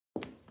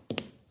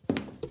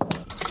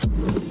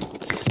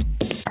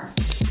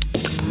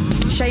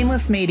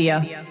Shameless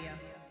Media.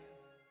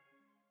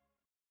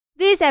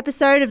 This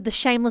episode of the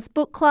Shameless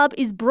Book Club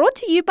is brought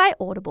to you by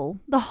Audible,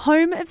 the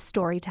home of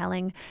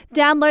storytelling.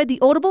 Download the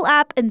Audible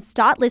app and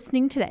start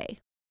listening today.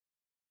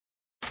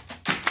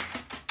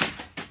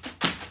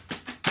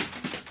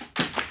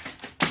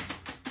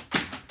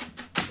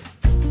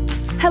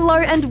 Hello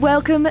and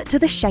welcome to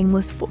the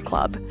Shameless Book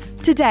Club.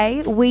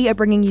 Today, we are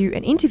bringing you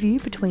an interview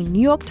between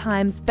New York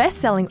Times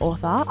best-selling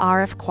author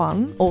R.F.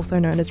 Kuang, also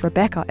known as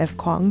Rebecca F.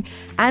 Kuang,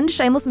 and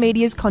Shameless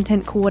Media's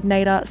content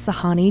coordinator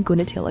Sahani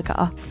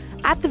Gunatilaka.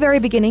 At the very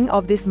beginning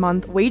of this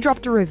month, we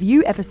dropped a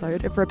review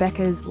episode of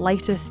Rebecca's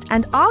latest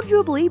and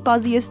arguably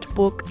buzziest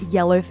book,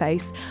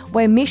 Yellowface,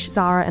 where Mish,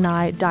 Zara and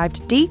I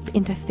dived deep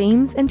into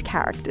themes and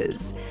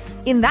characters.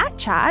 In that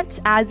chat,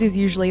 as is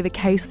usually the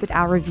case with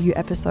our review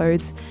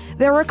episodes,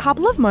 there were a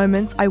couple of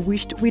moments I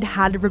wished we'd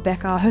had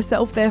Rebecca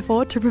herself there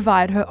for to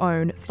provide her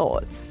own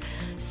thoughts.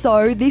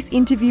 So this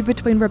interview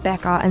between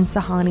Rebecca and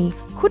Sahani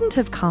couldn't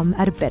have come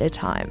at a better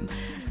time.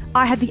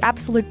 I had the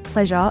absolute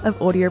pleasure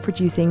of audio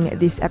producing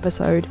this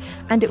episode,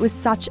 and it was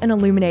such an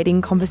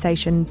illuminating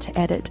conversation to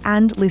edit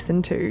and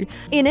listen to.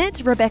 In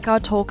it, Rebecca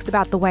talks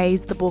about the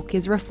ways the book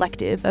is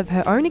reflective of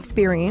her own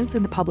experience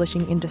in the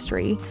publishing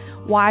industry,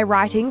 why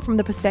writing from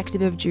the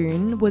perspective of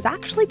June was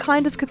actually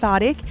kind of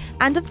cathartic,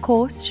 and of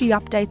course, she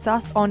updates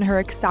us on her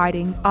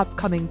exciting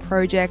upcoming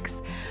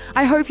projects.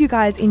 I hope you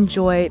guys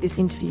enjoy this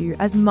interview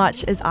as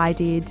much as I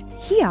did.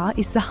 Here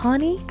is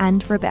Sahani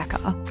and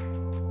Rebecca.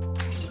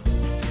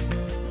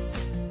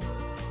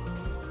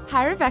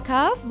 Hi,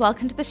 Rebecca.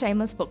 Welcome to the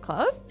Shameless Book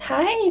Club.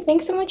 Hi,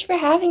 thanks so much for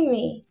having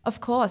me. Of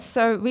course.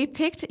 So we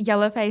picked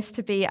Yellowface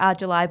to be our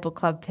July book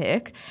club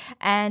pick,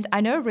 and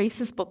I know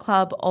Reese's book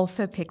club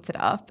also picked it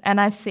up,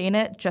 and I've seen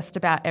it just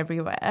about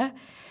everywhere.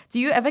 Do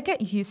you ever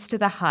get used to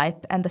the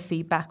hype and the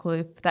feedback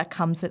loop that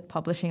comes with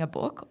publishing a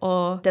book,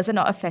 or does it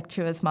not affect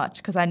you as much?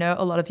 Because I know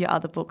a lot of your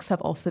other books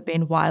have also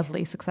been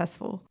wildly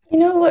successful. You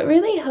know, what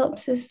really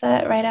helps is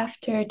that right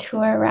after a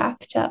tour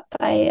wrapped up,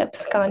 I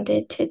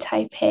absconded to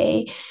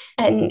Taipei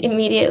and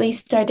immediately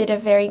started a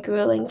very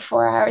grueling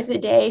 4 hours a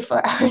day,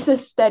 4 hours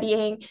of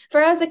studying,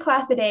 4 hours of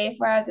class a day,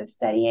 4 hours of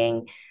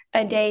studying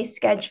a day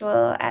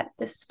schedule at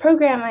this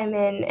program I'm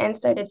in, and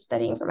started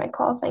studying for my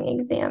qualifying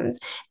exams.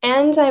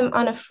 And I'm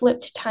on a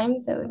flipped time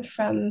zone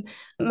from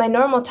my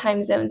normal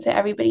time zone, so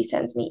everybody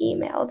sends me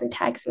emails and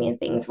tags me and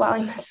things while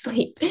I'm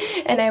asleep,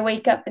 and I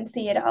wake up and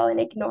see it all and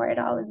ignore it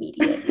all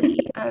immediately.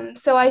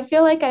 So I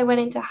feel like I went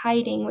into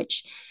hiding,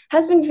 which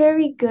has been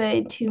very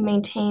good to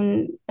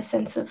maintain a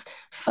sense of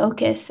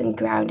focus and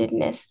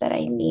groundedness that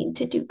I need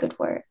to do good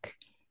work.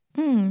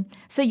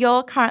 So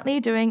you're currently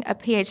doing a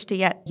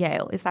PhD at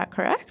Yale, is that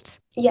correct?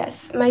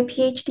 Yes, my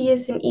PhD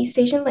is in East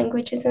Asian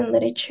languages and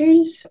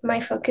literatures. My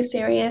focus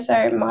areas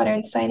are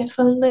modern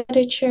Sinophone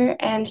literature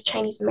and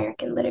Chinese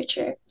American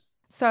literature.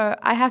 So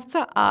I have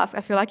to ask,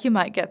 I feel like you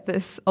might get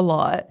this a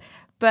lot,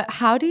 but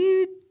how do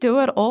you do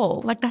it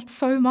all? Like, that's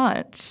so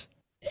much.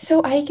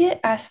 So I get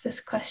asked this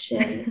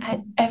question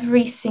at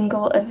every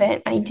single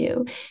event I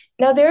do.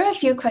 Now, there are a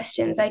few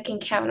questions I can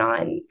count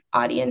on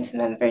audience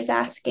members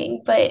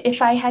asking, but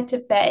if I had to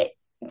bet,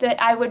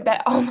 that I would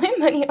bet all my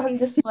money on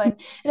this one.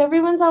 And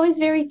everyone's always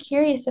very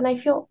curious, and I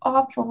feel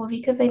awful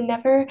because I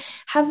never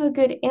have a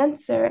good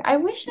answer. I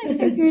wish I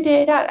figured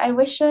it out. I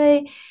wish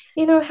I,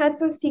 had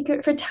some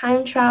secret for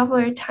time travel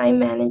or time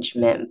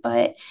management,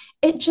 but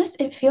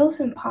it feels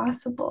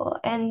impossible.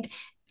 And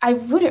I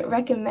wouldn't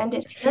recommend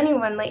it to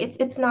anyone. Like,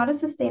 it's not a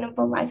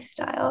sustainable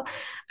lifestyle.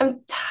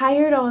 I'm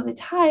tired all the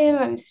time.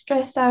 I'm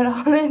stressed out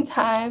all the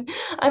time.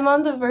 I'm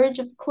on the verge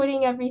of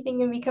quitting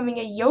everything and becoming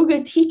a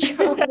yoga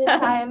teacher all the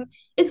time.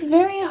 It's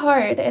very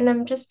hard, and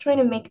I'm just trying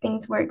to make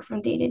things work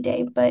from day to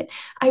day. But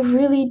I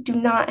really do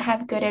not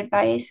have good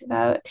advice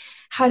about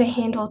how to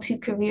handle 2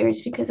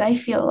 careers because I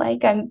feel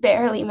like I'm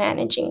barely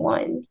managing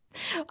one.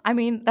 I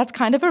mean, that's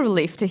kind of a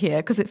relief to hear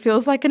because it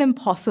feels like an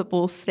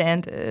impossible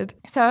standard.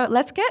 So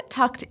let's get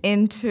tucked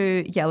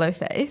into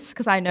Yellowface,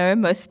 because I know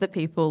most of the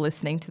people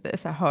listening to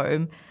this at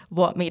home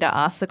want me to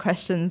ask the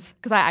questions,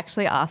 because I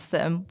actually asked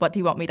them, what do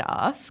you want me to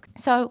ask?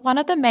 So one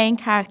of the main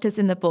characters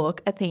in the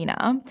book,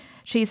 Athena,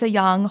 she's a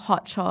young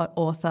hotshot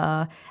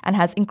author and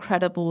has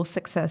incredible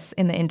success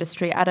in the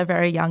industry at a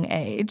very young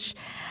age.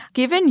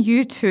 Given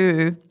you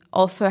two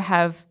also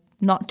have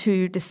not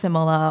too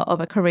dissimilar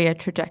of a career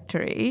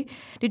trajectory,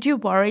 did you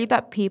worry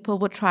that people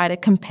would try to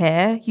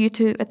compare you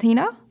to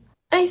Athena?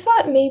 I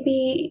thought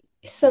maybe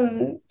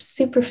some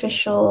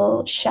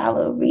superficial,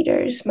 shallow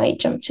readers might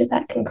jump to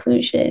that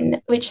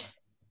conclusion, which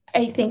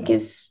I think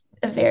is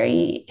a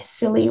very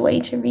silly way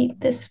to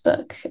read this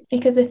book,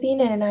 because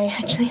Athena and I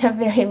actually have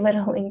very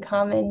little in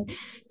common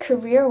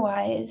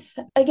career-wise.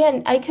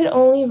 Again, I could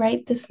only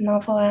write this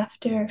novel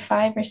after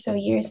 5 or so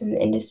years in the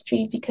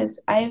industry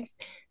because I've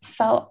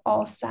felt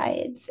all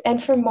sides.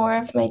 And for more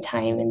of my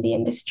time in the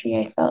industry,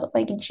 I felt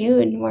like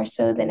June more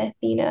so than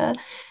Athena.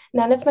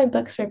 None of my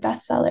books were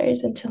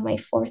bestsellers until my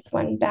 4th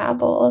one,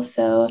 Babel.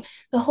 So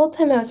the whole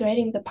time I was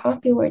writing the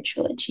Poppy War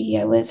trilogy,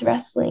 I was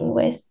wrestling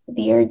with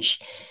the urge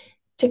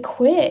to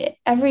quit.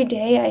 Every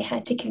day I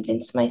had to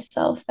convince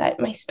myself that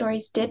my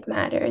stories did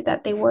matter,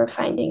 that they were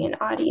finding an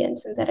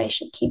audience, and that I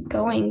should keep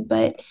going.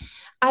 But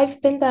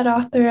I've been that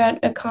author at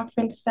a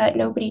conference that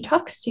nobody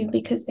talks to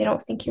because they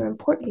don't think you're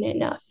important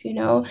enough, you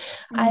know?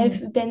 Mm.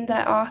 I've been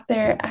that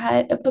author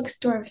at a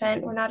bookstore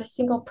event where not a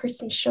single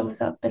person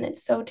shows up and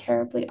it's so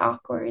terribly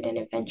awkward. And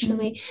Mm.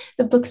 eventually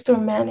the bookstore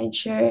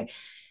manager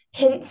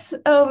hints,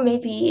 oh,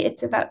 maybe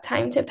it's about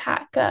time to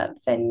pack up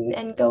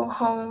and go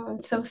home.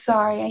 I'm so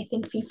sorry. I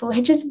think people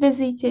are just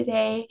busy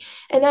today.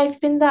 And I've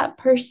been that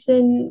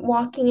person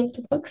walking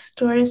into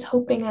bookstores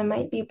hoping I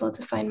might be able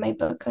to find my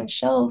book on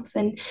shelves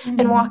and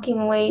Mm. walking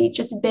away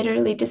just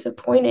bitterly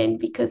disappointed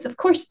because of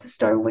course the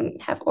store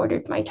wouldn't have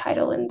ordered my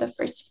title in the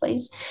first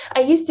place.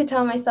 I used to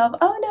tell myself,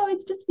 oh no,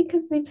 it's just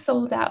because they've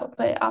sold out,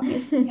 but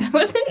obviously I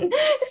wasn't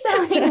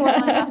selling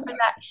well enough for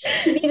that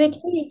to be the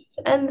case.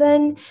 And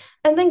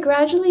then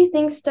gradually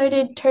things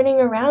started turning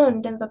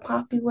around, and the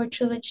Poppy War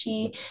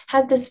trilogy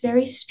had this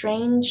very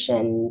strange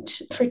and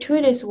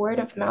fortuitous word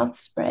of mouth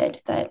spread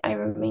that I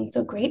remain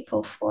so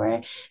grateful for.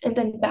 And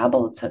then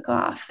Babel took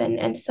off,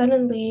 and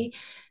suddenly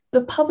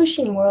the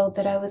publishing world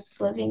that I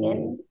was living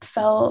in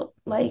felt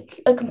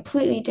like a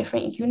completely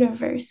different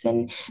universe,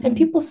 and Mm.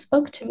 people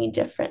spoke to me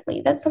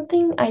differently. That's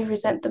something I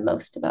resent the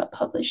most about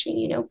publishing.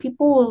 You know,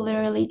 people will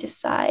literally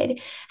decide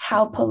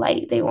how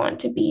polite they want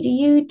to be to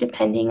you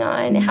depending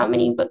on how Mm.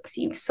 many books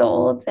you've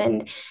sold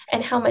and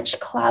how much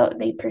clout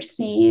they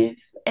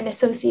perceive an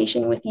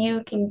association with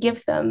you can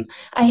give them.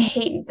 I Mm.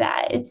 hate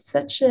that. It's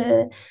such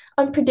a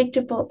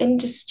unpredictable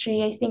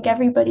industry. I think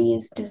everybody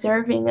is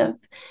deserving of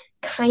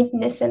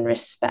kindness and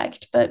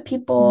respect, but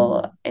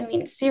people, Mm. I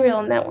mean,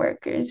 serial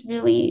networkers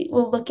really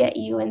will look at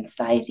you and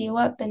size you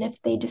up, and if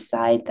they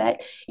decide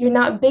that you're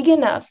not big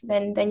enough,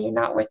 then you're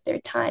not worth their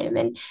time.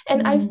 And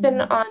I've been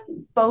Mm. on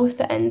both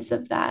ends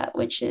of that,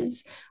 which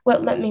is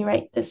what let me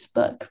write this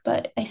book,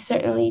 but I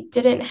certainly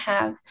didn't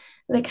have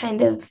the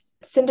kind of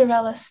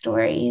Cinderella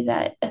story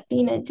that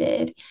Athena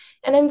did,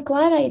 and I'm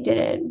glad I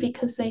didn't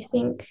because I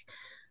think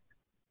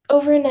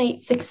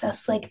overnight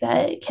success like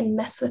that can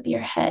mess with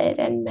your head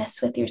and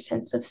mess with your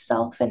sense of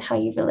self and how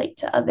you relate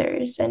to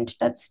others. And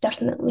that's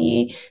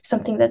definitely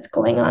something that's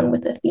going on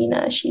with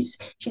Athena. She's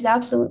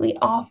absolutely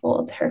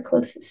awful to her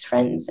closest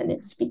friends, and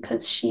it's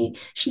because she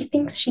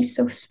thinks she's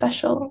so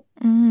special.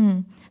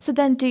 Mm. So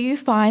then do you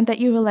find that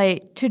you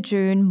relate to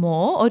June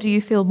more, or do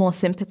you feel more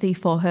sympathy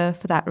for her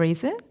for that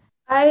reason?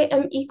 I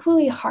am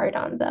equally hard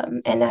on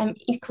them and I'm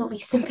equally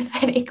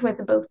sympathetic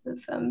with both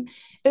of them.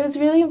 It was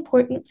really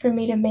important for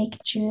me to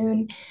make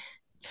June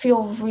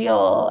feel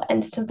real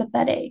and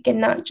sympathetic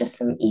and not just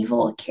some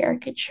evil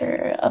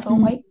caricature of a Mm.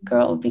 white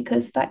girl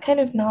because that kind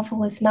of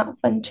novel is not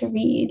fun to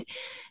read.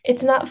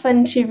 It's not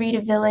fun to read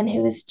a villain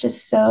who is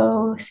just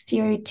so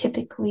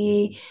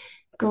stereotypically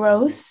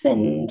gross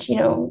and,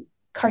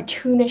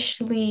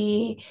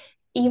 cartoonishly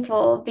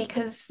evil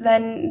because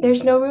then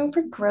there's no room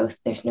for growth,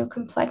 there's no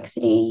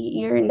complexity,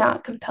 you're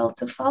not compelled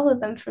to follow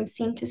them from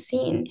scene to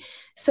scene.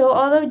 So,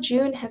 although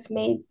June has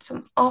made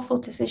some awful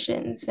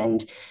decisions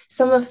and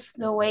some of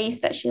the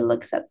ways that she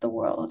looks at the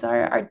world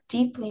are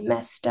deeply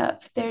messed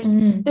up,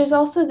 Mm. there's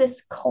also this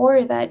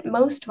core that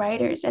most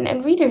writers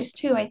and readers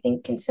too, I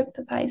think, can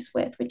sympathize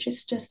with, which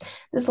is just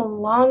this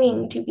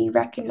longing to be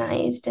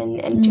recognized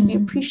and to be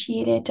Mm.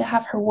 appreciated, to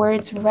have her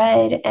words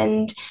read.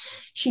 And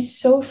she's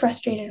so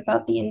frustrated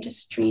about the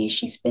industry.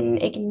 She's been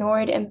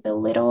ignored and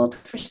belittled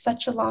for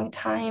such a long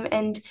time.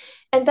 And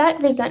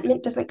that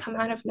resentment doesn't come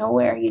out of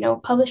nowhere. You know,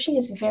 publishing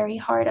is very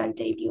hard on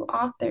debut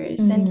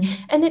authors. Mm.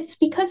 And it's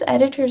because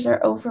editors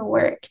are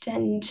overworked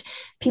and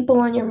people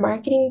on your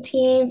marketing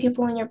team,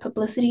 people on your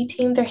publicity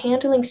team, they're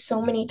handling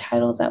so many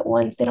titles at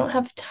once. They don't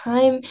have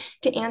time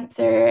to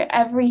answer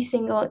every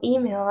single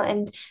email.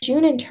 And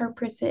June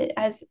interprets it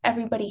as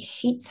everybody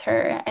hates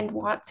her and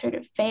wants her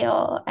to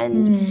fail.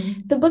 And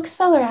Mm. the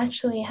bookseller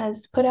actually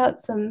has put out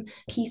some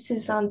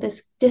pieces on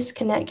this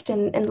disconnect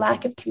and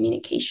lack of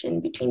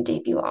communication between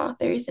debut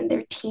authors and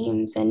their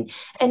teams. And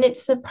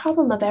it's a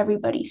problem of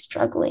everybody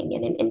struggling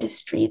in an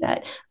industry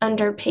that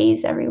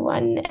underpays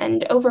everyone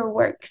and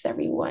overworks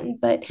everyone.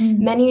 But Mm.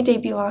 many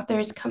debut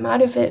authors come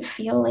out of it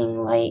feeling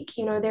like,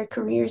 their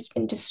career's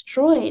been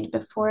destroyed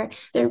before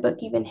their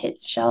book even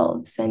hits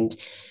shelves. And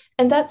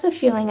that's a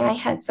feeling I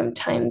had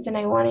sometimes, and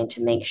I wanted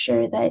to make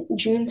sure that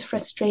June's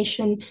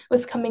frustration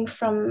was coming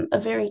from a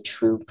very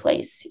true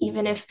place,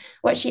 even if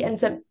what she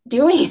ends up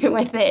doing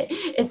with it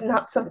is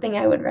not something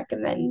I would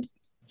recommend.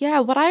 Yeah,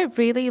 what I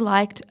really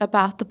liked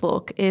about the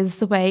book is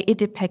the way it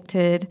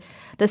depicted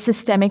the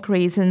systemic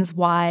reasons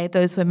why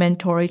those women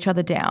tore each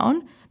other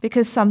down,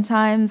 because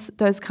sometimes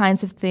those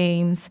kinds of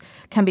themes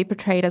can be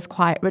portrayed as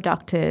quite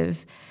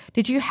reductive.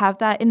 Did you have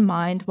that in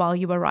mind while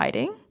you were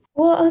writing?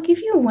 Well, I'll give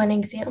you one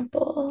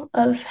example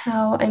of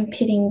how I'm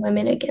pitting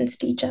women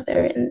against each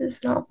other in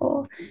this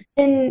novel.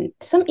 In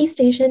some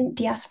East Asian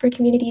diaspora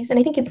communities, and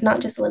I think it's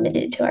not just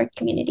limited to our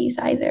communities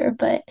either,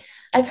 but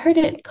I've heard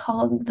it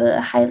called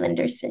the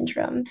Highlander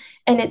syndrome.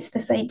 And it's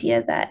this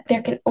idea that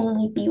there can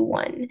only be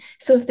one.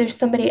 So if there's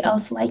somebody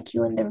else like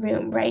you in the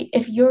room, right?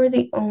 If you're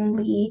the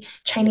only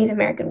Chinese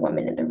American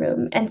woman in the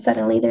room and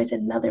suddenly there's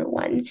another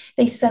one,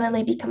 they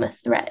suddenly become a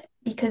threat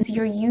because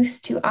you're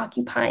used to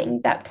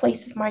occupying that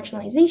place of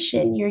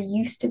marginalization. You're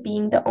used to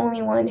being the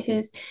only one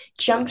who's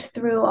jumped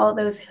through all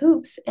those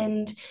hoops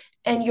and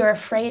you're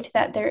afraid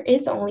that there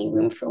is only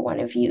room for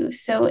one of you.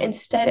 So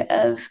instead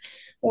of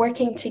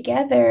working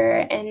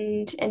together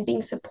and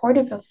being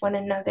supportive of one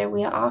another,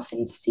 we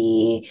often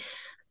see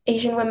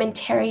Asian women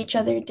tear each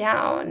other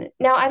down.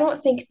 Now, I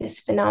don't think this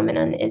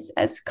phenomenon is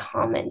as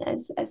common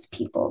as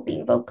people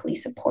being vocally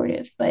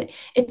supportive, but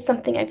it's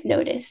something I've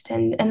noticed,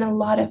 and a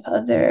lot of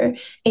other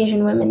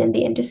Asian women in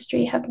the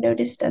industry have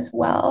noticed as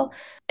well.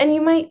 And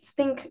you might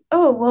think,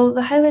 oh, well,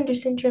 the Highlander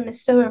syndrome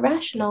is so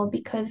irrational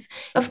because,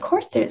 of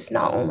course, there's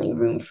not only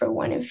room for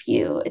one of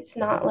you. It's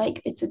not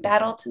like it's a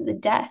battle to the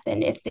death,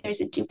 and if there's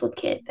a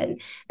duplicate, then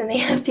they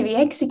have to be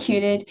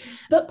executed.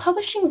 But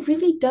publishing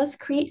really does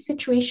create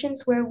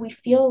situations where we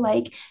feel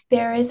like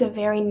there is a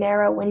very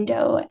narrow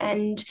window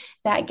and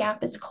that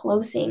gap is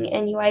closing,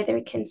 and you either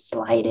can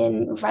slide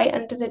in right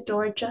under the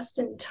door just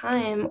in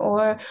time,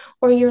 or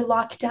you're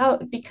locked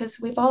out because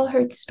we've all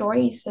heard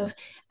stories of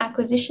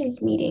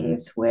acquisitions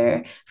meetings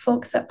where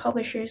folks at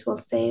publishers will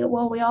say,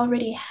 well, we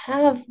already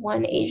have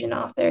one Asian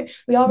author,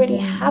 we already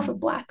have a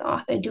Mm. Black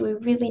author. Do we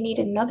really need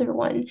another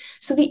one?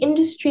 So the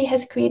industry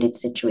has created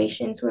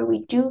situations where we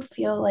do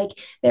feel like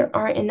there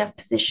aren't enough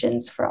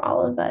positions for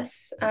all of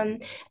us.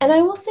 And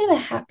I will say the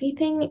happy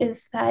thing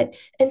is that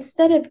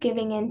instead of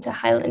giving in to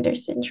Highlander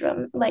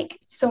syndrome, like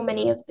so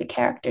many of the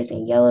characters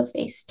in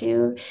Yellowface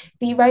do,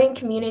 the writing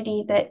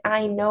community that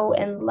I know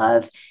and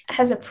love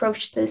has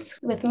approached this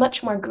with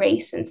much more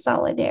grace and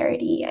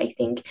solidarity. I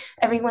think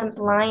everyone's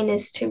line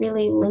is to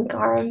really link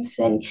arms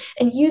and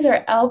use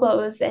our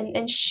elbows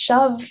and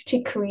shove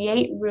to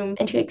create room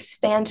and to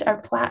expand our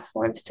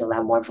platforms to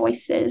allow more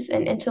voices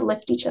and to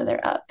lift each other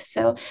up.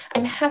 So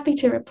I'm happy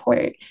to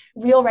report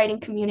real writing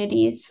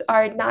communities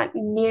are not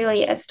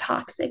nearly as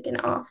toxic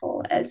and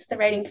awful as the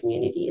writing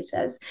communities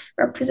as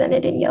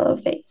represented in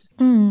Yellowface.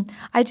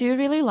 I do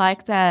really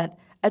like that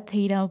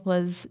Athena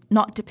was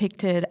not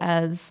depicted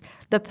as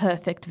the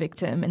perfect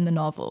victim in the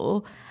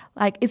novel.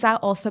 Like, is that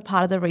also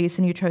part of the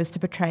reason you chose to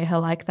portray her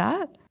like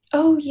that?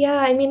 Oh, yeah.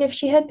 I mean, if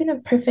she had been a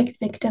perfect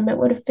victim, it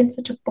would have been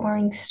such a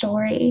boring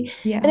story.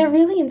 And Yeah. a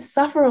really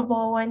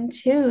insufferable one,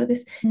 too.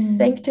 This Mm.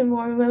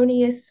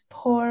 sanctimonious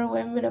poor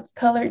woman of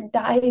color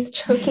dies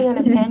choking on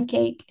a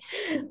pancake.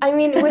 I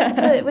mean,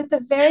 with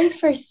the very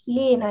first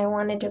scene, I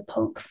wanted to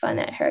poke fun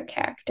at her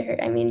character.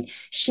 I mean,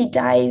 she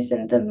dies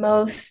in the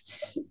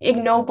most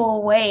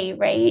ignoble way,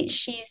 right?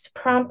 She's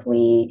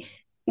promptly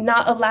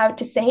not allowed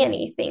to say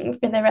anything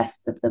for the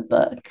rest of the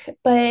book.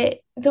 But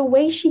the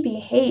way she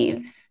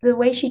behaves, the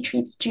way she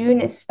treats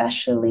June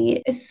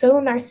especially, is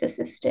so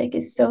narcissistic,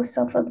 is so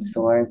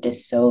self-absorbed,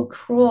 is so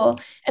cruel.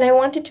 And I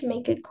wanted to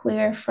make it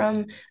clear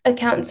from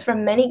accounts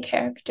from many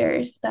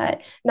characters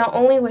that not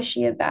only was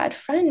she a bad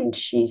friend,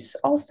 she's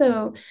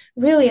also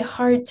really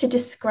hard to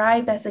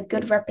describe as a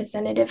good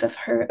representative of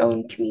her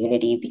own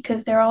community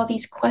because there are all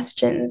these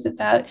questions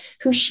about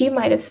who she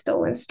might have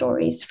stolen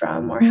stories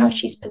from or how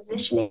she's Mm.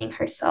 positioning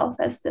herself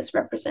as this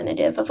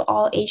representative of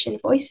all Asian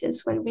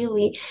voices when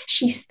really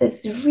she's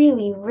this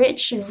really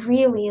rich,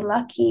 really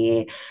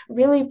lucky,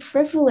 really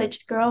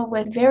privileged girl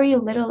with very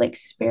little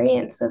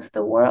experience of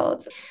the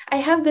world. I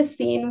have this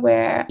scene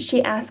where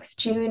she asks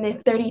June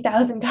if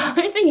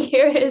 $30,000 a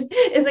year is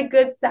a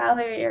good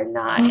salary or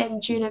not.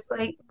 And June is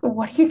like,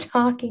 what are you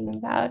talking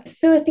about?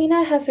 So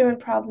Athena has her own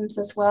problems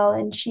as well.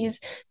 And she's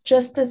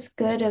just as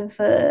good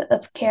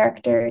of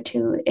character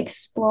to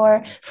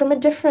explore from a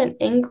different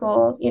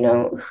angle. You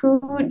know,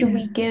 who do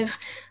we Yeah. give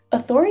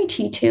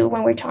authority to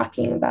when we're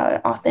talking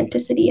about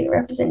authenticity and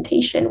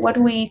representation? What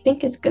do we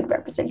think is good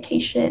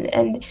representation?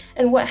 And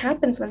what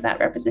happens when that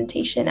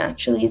representation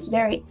actually is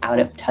very out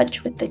of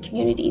touch with the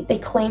community they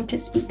claim to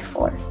speak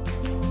for?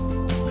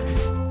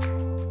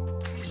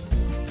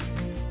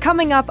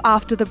 Coming up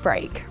after the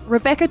break,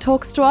 Rebecca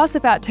talks to us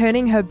about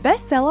turning her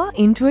bestseller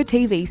into a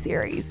TV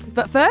series.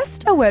 But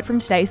first, a word from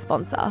today's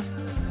sponsor.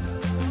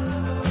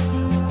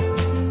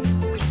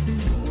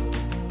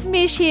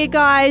 Mish here,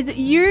 guys.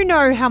 You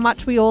know how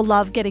much we all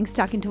love getting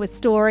stuck into a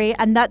story,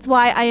 and that's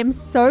why I am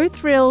so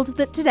thrilled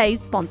that today's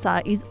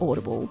sponsor is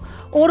Audible.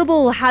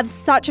 Audible have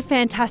such a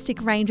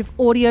fantastic range of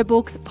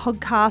audiobooks,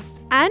 podcasts,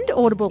 and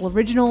Audible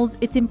originals.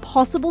 It's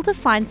impossible to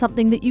find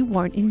something that you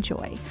won't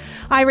enjoy.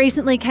 I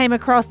recently came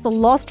across The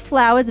Lost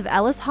Flowers of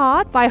Alice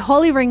Hart by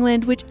Holly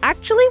Ringland, which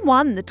actually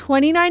won the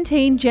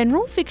 2019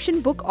 General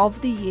Fiction Book of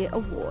the Year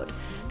award.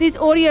 This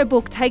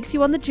audiobook takes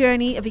you on the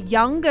journey of a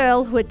young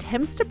girl who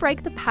attempts to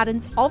break the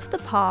patterns of the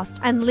past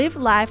and live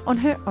life on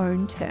her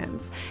own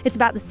terms. It's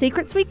about the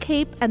secrets we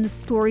keep and the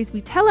stories we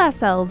tell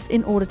ourselves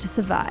in order to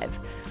survive.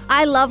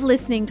 I love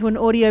listening to an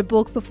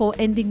audiobook before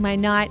ending my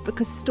night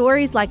because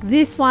stories like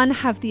this one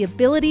have the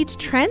ability to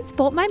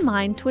transport my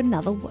mind to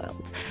another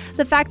world.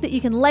 The fact that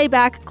you can lay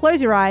back,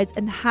 close your eyes,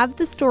 and have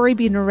the story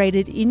be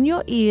narrated in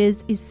your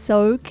ears is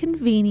so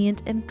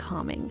convenient and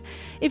calming.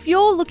 If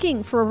you're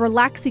looking for a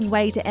relaxing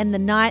way to end the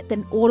night,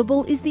 then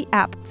Audible is the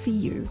app for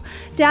you.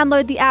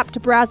 Download the app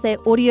to browse their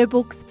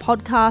audiobooks,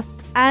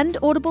 podcasts, and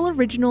Audible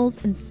originals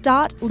and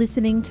start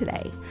listening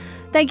today.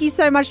 Thank you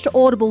so much to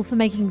Audible for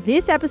making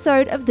this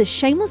episode of the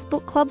Shameless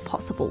Book Club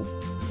possible.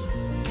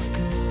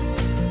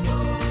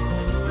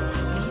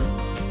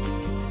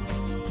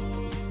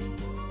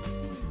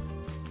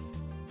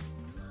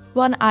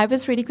 When I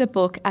was reading the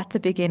book at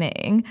the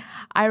beginning,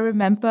 I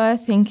remember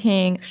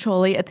thinking,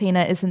 surely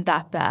Athena isn't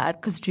that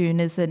bad because June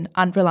is an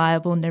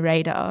unreliable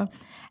narrator.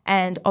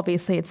 And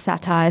obviously it's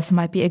satire, so it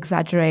might be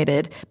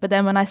exaggerated. But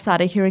then when I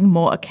started hearing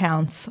more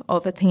accounts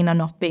of Athena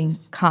not being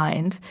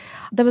kind,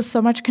 there was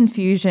so much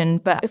confusion,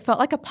 but it felt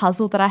like a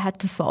puzzle that I had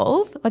to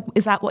solve. Like,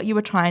 is that what you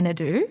were trying to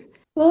do?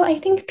 Well, I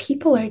think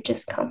people are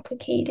just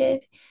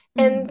complicated.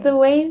 And the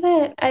way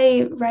that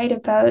I write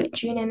about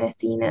June and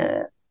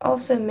Athena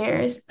also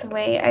mirrors the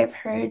way I've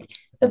heard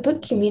the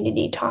book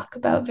community talk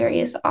about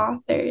various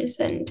authors.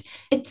 And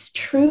it's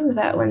true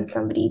that when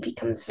somebody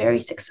becomes very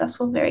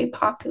successful, very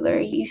popular,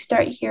 you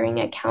start hearing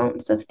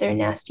accounts of their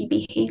nasty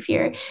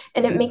behavior.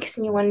 And it makes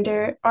me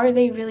wonder, are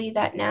they really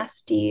that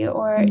nasty?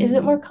 Or is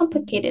it more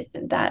complicated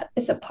than that?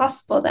 Is it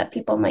possible that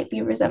people might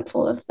be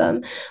resentful of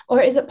them?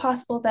 Or is it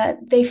possible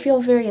that they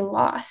feel very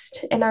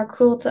lost and are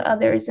cruel to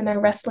others and are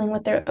wrestling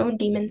with their own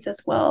demons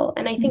as well?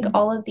 And I think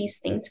all of these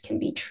things can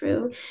be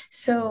true.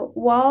 So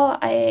while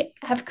I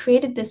have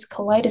created this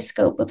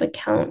kaleidoscope of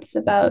accounts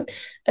about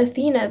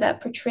Athena that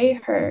portray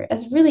her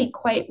as really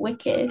quite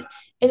wicked,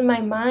 in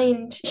my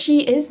mind, she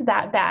is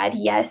that bad,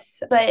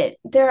 yes, but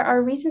there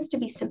are reasons to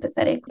be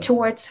sympathetic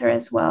towards her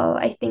as well.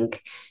 I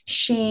think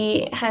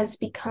she has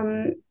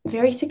become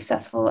very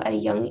successful at a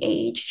young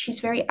age. She's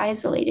very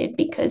isolated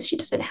because she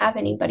doesn't have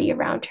anybody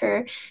around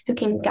her who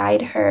can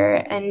guide her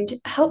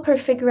and help her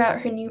figure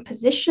out her new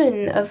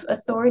position of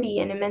authority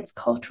and immense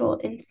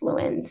cultural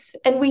influence.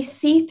 And we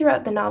see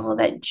throughout the novel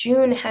that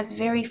June has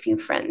very few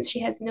friends. She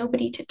has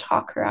nobody to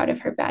talk her out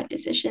of her bad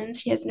decisions.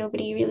 She has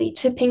nobody really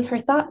to ping her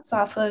thoughts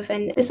off of.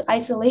 And this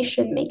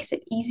isolation makes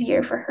it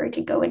easier for her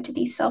to go into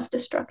these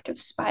self-destructive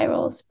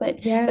spirals.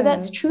 But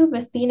that's true of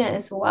Athena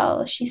as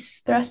well. She's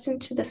thrust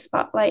into the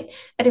spotlight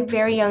at a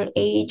very young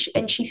age,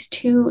 and she's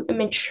too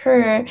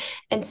immature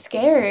and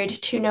scared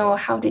to know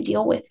how to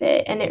deal with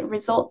it. And it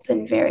results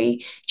in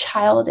very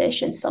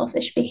childish and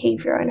selfish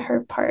behavior on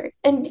her part.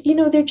 And,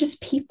 they're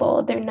just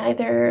people. They're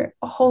neither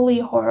wholly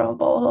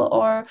horrible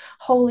or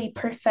wholly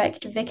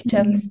perfect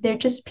victims. They're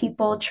just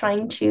people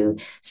trying to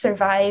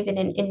survive in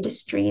an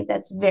industry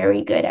that's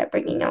very good at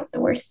bringing out the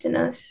worst in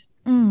us.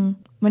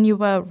 When you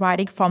were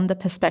writing from the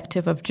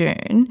perspective of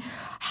June,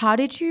 how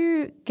did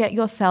you get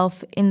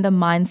yourself in the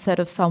mindset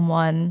of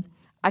someone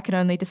I can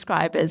only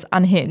describe as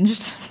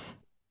unhinged?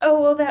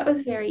 Oh, well, that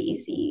was very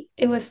easy.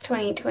 It was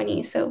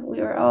 2020, so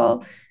we were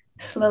all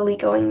slowly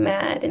going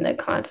mad in the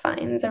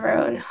confines of our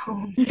own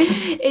home.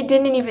 It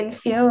didn't even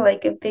feel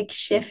like a big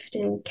shift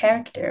in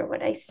character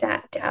when I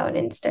sat down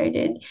and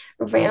started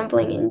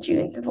rambling in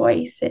June's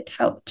voice. It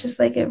felt just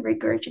like a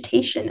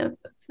regurgitation of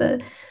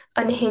the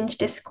unhinged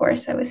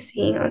discourse I was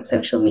seeing on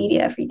social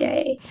media every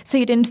day. So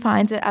you didn't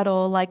find it at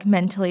all like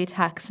mentally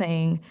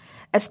taxing,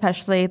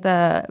 especially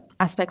the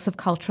aspects of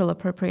cultural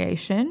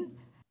appropriation?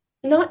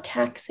 Not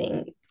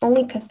taxing,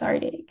 only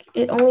cathartic.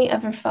 It only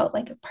ever felt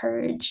like a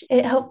purge.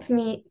 It helped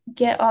me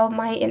get all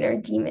my inner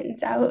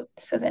demons out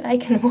so that I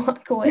can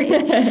walk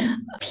away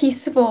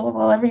peaceful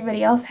while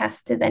everybody else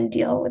has to then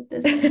deal with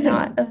this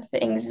knot of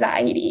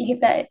anxiety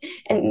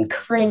and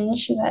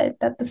cringe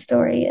that the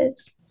story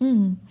is.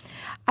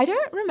 I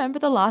don't remember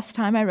the last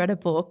time I read a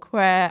book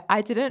where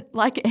I didn't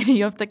like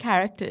any of the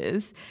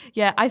characters,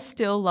 yet I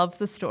still love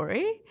the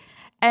story.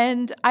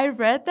 And I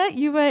read that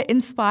you were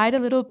inspired a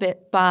little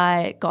bit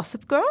by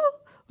Gossip Girl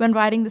when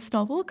writing this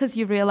novel because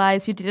you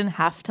realised you didn't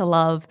have to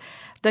love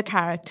the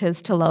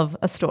characters to love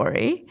a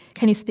story.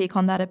 Can you speak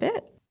on that a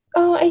bit?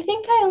 Oh, I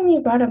think I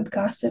only brought up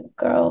Gossip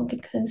Girl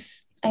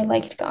because I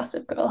liked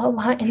Gossip Girl a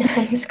lot in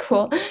high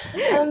school.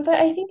 But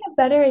I think a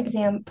better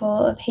example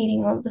of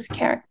hating all those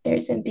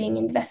characters and being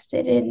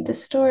invested in the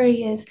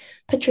story is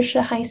Patricia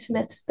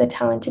Highsmith's The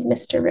Talented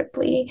Mr.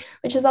 Ripley,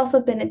 which has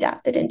also been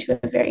adapted into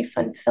a very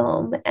fun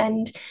film.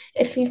 And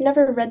if you've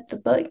never read the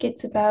book,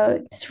 it's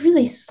about this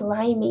really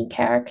slimy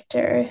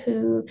character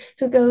who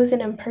goes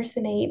and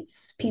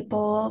impersonates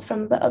people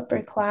from the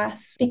upper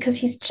class because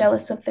he's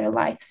jealous of their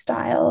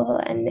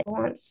lifestyle and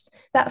wants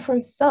that for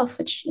himself,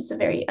 which is a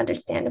very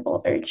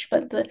understandable urge,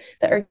 but the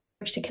urge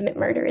to commit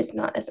murder is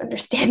not as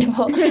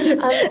understandable.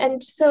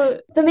 And so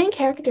the main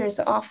character is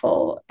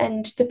awful,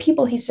 and the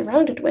people he's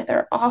surrounded with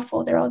are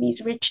awful. They're all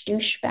these rich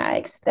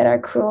douchebags that are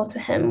cruel to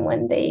him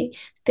when they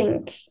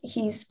think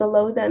he's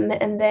below them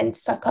and then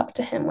suck up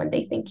to him when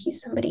they think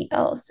he's somebody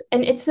else.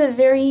 And it's a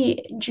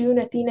very June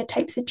Athena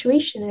type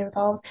situation. It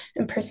involves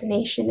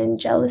impersonation and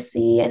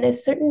jealousy and a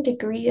certain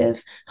degree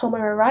of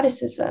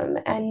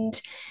homoeroticism.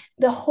 And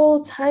the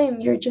whole time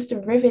you're just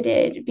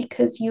riveted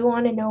because you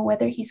want to know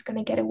whether he's going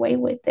to get away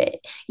with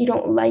it. You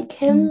don't like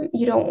him,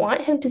 you don't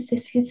want him to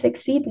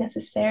succeed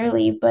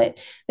necessarily, but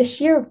the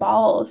sheer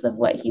balls of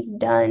what he's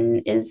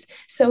done is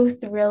so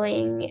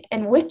thrilling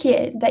and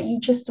wicked that you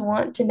just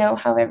want to know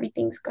how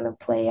everything's going to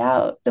play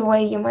out, the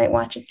way you might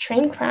watch a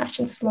train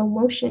crash in slow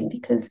motion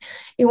because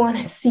you want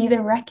to see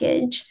the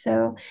wreckage.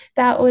 So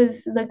that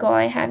was the goal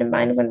I had in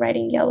mind when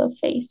writing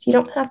Yellowface. You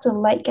don't have to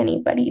like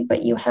anybody,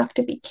 but you have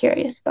to be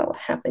curious about what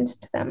happens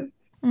to them.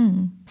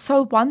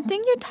 So one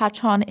thing you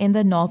touch on in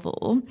the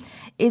novel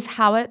is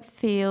how it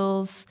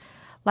feels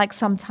like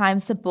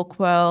sometimes the book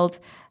world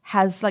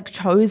has like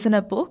chosen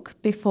a book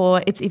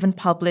before it's even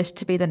published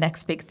to be the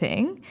next big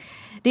thing.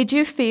 Did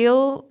you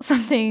feel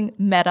something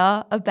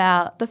meta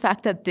about the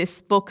fact that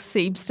this book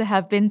seems to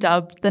have been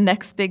dubbed the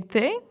next big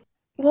thing?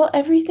 Well,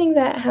 everything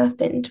that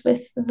happened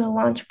with the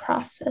launch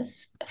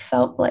process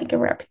felt like a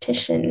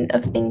repetition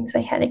of things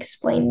I had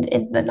explained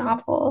in the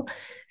novel.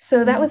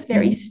 So that was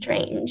very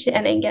strange.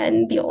 And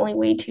again, the only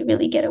way to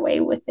really get away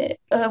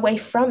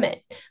from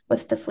it,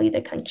 was to flee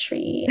the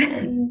country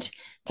and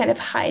kind of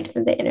hide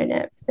from the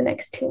internet for the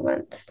next 2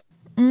 months.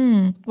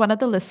 One of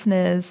the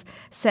listeners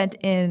sent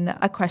in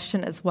a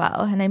question as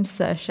well. Her name's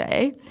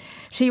Saoirse.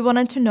 She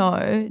wanted to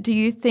know, do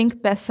you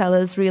think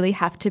bestsellers really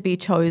have to be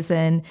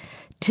chosen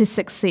to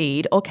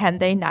succeed, or can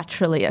they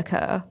naturally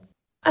occur?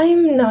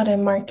 I'm not a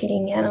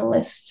marketing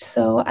analyst,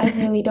 so I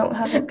really don't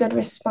have a good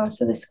response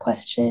to this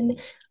question.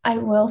 I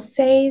will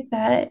say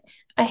that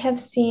I have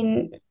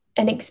seen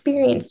and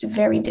experienced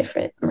very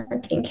different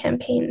marketing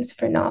campaigns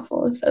for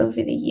novels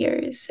over the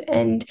years.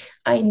 And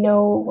I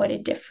know what a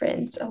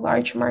difference a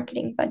large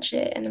marketing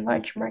budget and a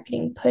large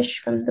marketing push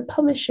from the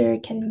publisher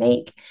can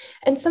make.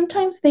 And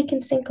sometimes they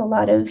can sink a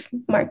lot of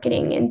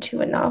marketing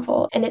into a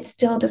novel, and it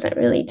still doesn't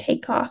really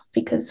take off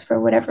because for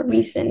whatever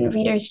reason,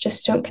 readers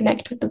just don't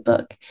connect with the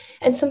book.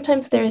 And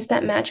sometimes there is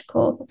that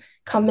magical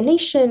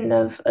combination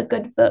of a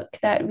good book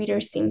that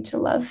readers seem to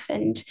love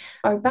and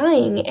are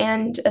buying,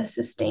 and a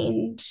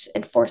sustained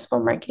and forceful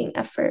marketing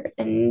effort.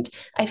 And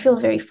I feel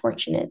very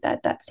fortunate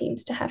that that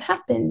seems to have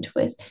happened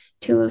with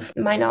 2 of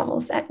my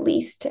novels at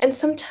least. And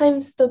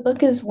sometimes the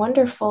book is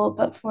wonderful,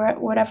 but for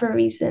whatever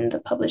reason,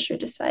 the publisher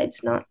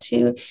decides not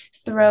to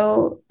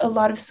throw a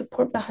lot of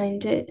support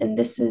behind it. And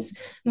this is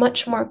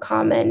much more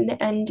common.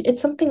 And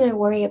it's something I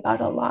worry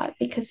about a lot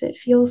because it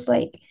feels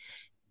like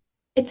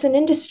it's an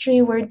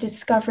industry where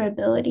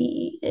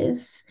discoverability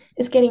is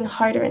getting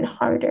harder and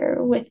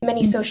harder, with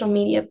many social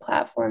media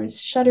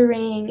platforms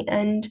shuttering,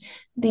 and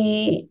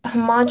the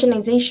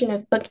homogenization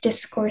of book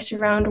discourse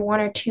around 1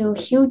 or 2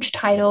 huge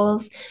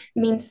titles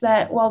means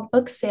that while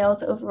book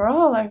sales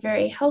overall are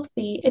very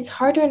healthy, it's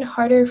harder and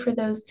harder for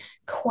those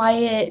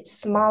quiet,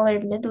 smaller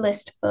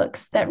mid-list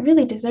books that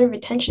really deserve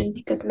attention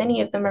because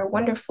many of them are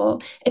wonderful.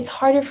 It's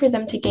harder for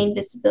them to gain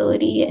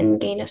visibility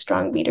and gain a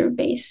strong reader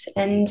base.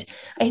 And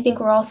I think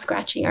we're all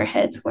scratching our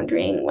heads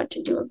wondering what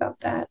to do about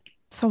that.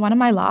 So one of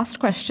my last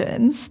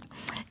questions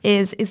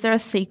is there a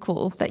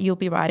sequel that you'll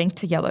be writing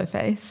to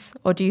Yellowface?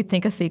 Or do you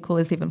think a sequel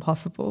is even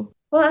possible?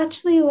 Well,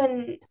 actually,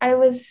 when I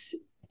was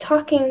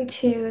talking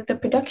to the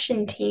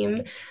production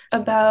team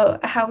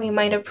about how we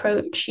might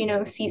approach,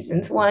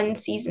 seasons 1,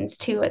 seasons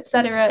 2,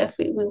 etc., if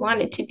we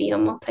want it to be a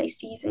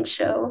multi-season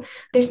show,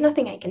 there's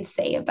nothing I can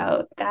say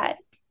about that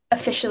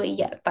officially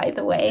yet, by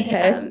the way.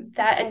 Okay.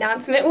 That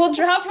announcement will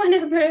drop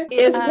whenever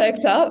Ears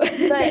perked up.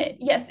 But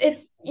yes,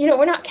 it's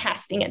we're not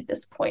casting at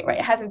this point, right?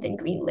 It hasn't been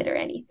greenlit or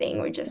anything.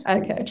 We're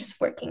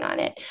just working on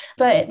it.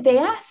 But they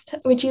asked,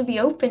 would you be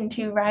open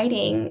to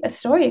writing a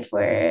story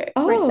for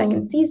a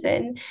second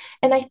season?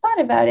 And I thought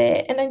about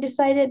it, and I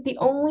decided the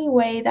only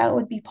way that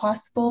would be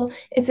possible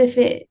is if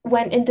it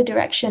went in the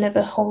direction of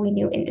a wholly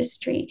new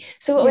industry.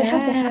 So what would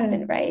have to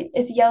happen, right,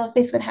 is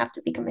Yellowface would have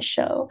to become a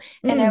show,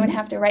 and I would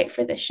have to write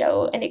for the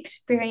show and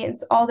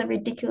experience all the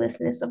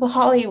ridiculousness of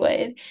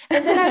Hollywood,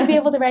 and then I'd be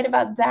able to write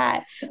about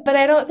that. But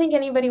I don't think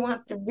anybody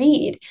wants to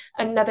read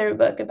another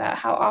book about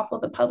how awful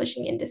the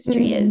publishing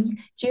industry is.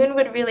 June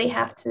would really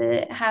have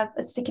to have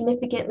a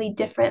significantly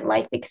different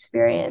life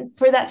experience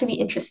for that to be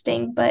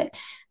interesting, but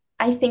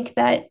I think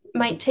that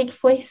might take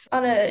place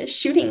on a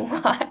shooting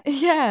lot.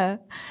 Yeah.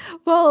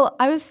 Well,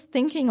 I was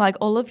thinking like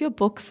all of your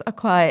books are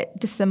quite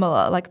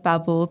dissimilar, like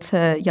Babel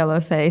to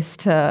Yellowface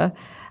to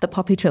the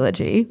Poppy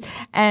trilogy.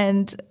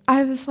 And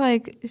I was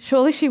like,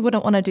 surely she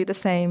wouldn't want to do the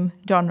same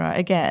genre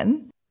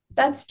again.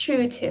 That's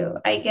true too.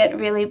 I get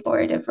really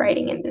bored of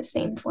writing in the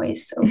same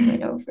voice over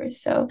and over.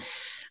 So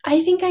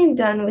I think I'm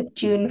done with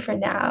June for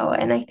now,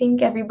 and I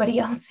think everybody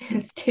else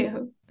is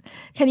too.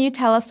 Can you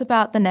tell us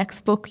about the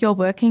next book you're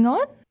working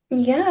on?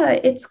 Yeah,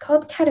 it's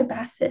called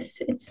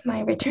Catabasis. It's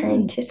my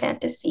return to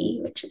fantasy,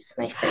 which is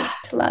my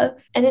first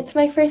love. And it's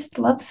my first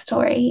love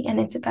story. And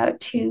it's about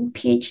two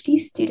PhD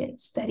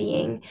students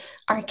studying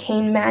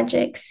arcane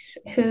magics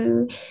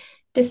who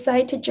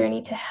decide to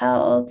journey to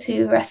hell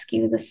to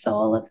rescue the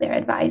soul of their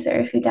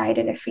advisor who died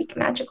in a freak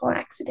magical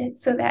accident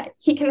so that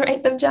he can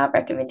write them job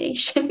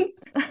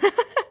recommendations.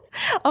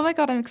 Oh my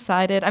God, I'm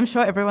excited. I'm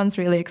sure everyone's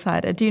really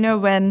excited. Do you know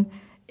when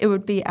it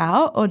would be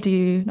out, or do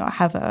you not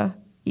have a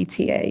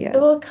ETA It yet?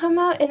 will come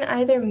out in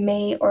either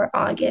May or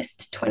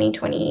August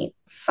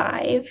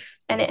 2025.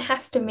 And it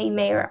has to be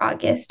May or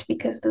August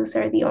because those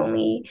are the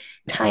only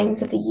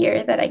times of the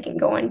year that I can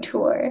go on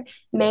tour.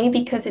 May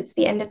because it's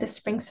the end of the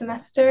spring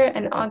semester,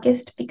 and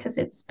August because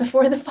it's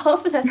before the fall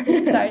semester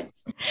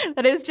starts.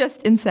 That is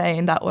just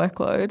insane, that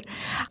workload.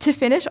 To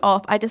finish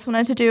off, I just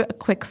wanted to do a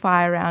quick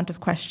fire round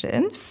of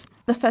questions.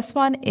 The first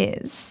one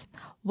is,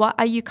 what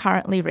are you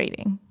currently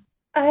reading?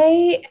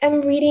 I am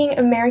reading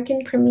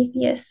American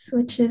Prometheus,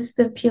 which is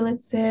the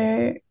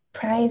Pulitzer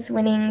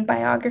Prize-winning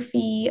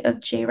biography of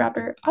J.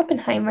 Robert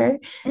Oppenheimer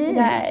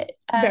that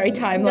Very no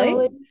timely.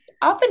 one's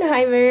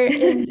Oppenheimer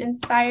is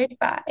inspired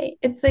by.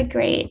 It's a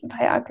great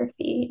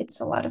biography. It's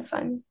a lot of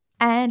fun.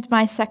 And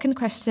my second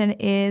question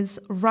is,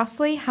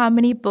 roughly how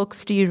many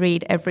books do you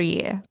read every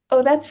year?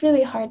 Oh, that's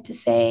really hard to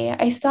say.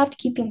 I stopped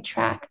keeping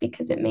track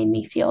because it made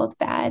me feel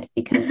bad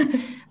because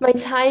my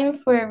time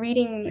for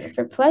reading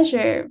for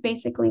pleasure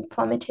basically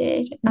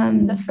plummeted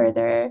the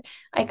further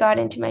I got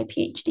into my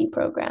PhD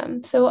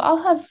program. So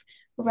I'll have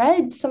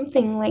read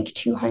something like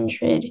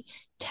 200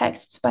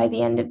 texts by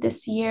the end of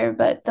this year,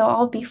 but they'll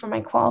all be for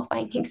my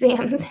qualifying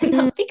exams and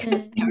not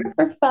because they were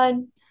for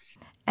fun.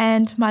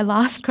 And my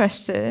last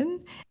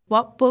question,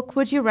 what book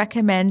would you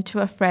recommend to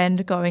a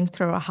friend going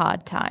through a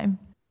hard time?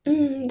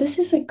 This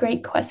is a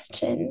great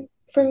question.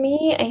 For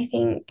me, I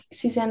think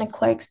Susanna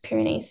Clarke's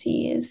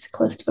Piranesi is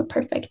close to a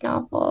perfect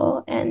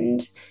novel,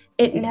 and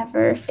it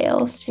never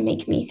fails to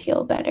make me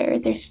feel better.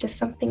 There's just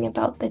something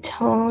about the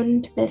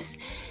tone, this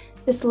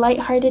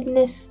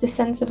lightheartedness, the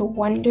sense of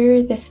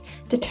wonder, this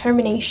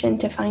determination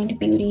to find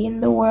beauty in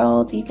the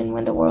world, even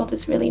when the world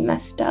is really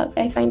messed up.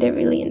 I find it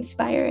really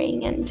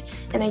inspiring, and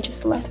I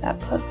just love that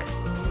book.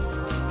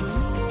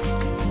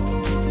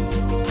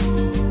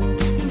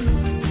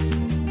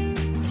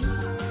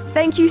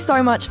 Thank you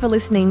so much for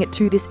listening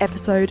to this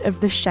episode of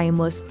the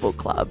Shameless Book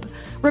Club.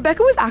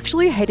 Rebecca was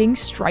actually heading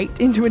straight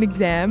into an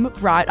exam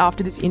right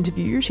after this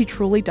interview. She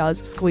truly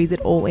does squeeze it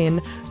all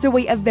in, so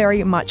we are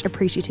very much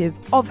appreciative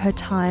of her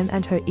time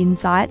and her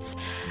insights.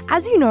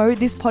 As you know,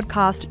 this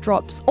podcast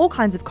drops all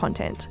kinds of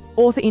content.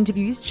 Author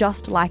interviews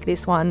just like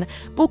this one,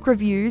 book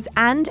reviews,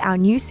 and our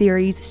new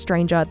series,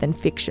 Stranger Than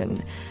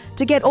Fiction.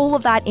 To get all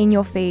of that in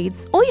your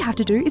feeds, all you have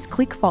to do is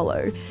click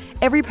follow.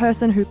 Every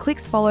person who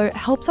clicks follow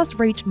helps us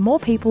reach more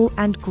people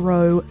and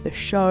grow the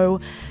show.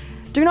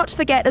 Do not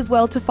forget as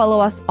well to follow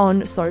us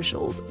on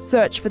socials.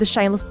 Search for the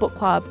Shameless Book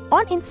Club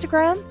on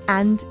Instagram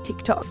and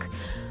TikTok.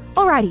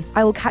 Alrighty,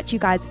 I will catch you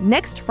guys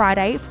next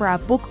Friday for our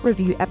book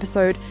review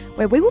episode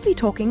where we will be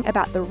talking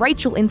about The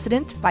Rachel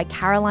Incident by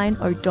Caroline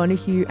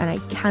O'Donoghue, and I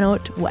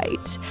cannot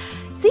wait.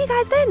 See you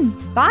guys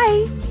then.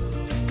 Bye.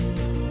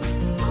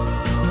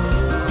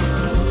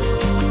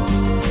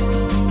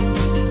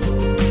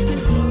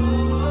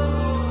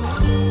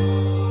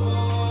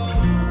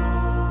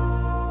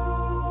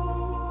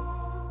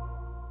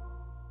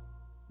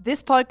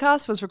 This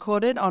podcast was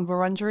recorded on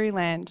Wurundjeri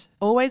land.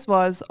 Always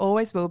was,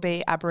 always will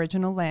be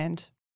Aboriginal land.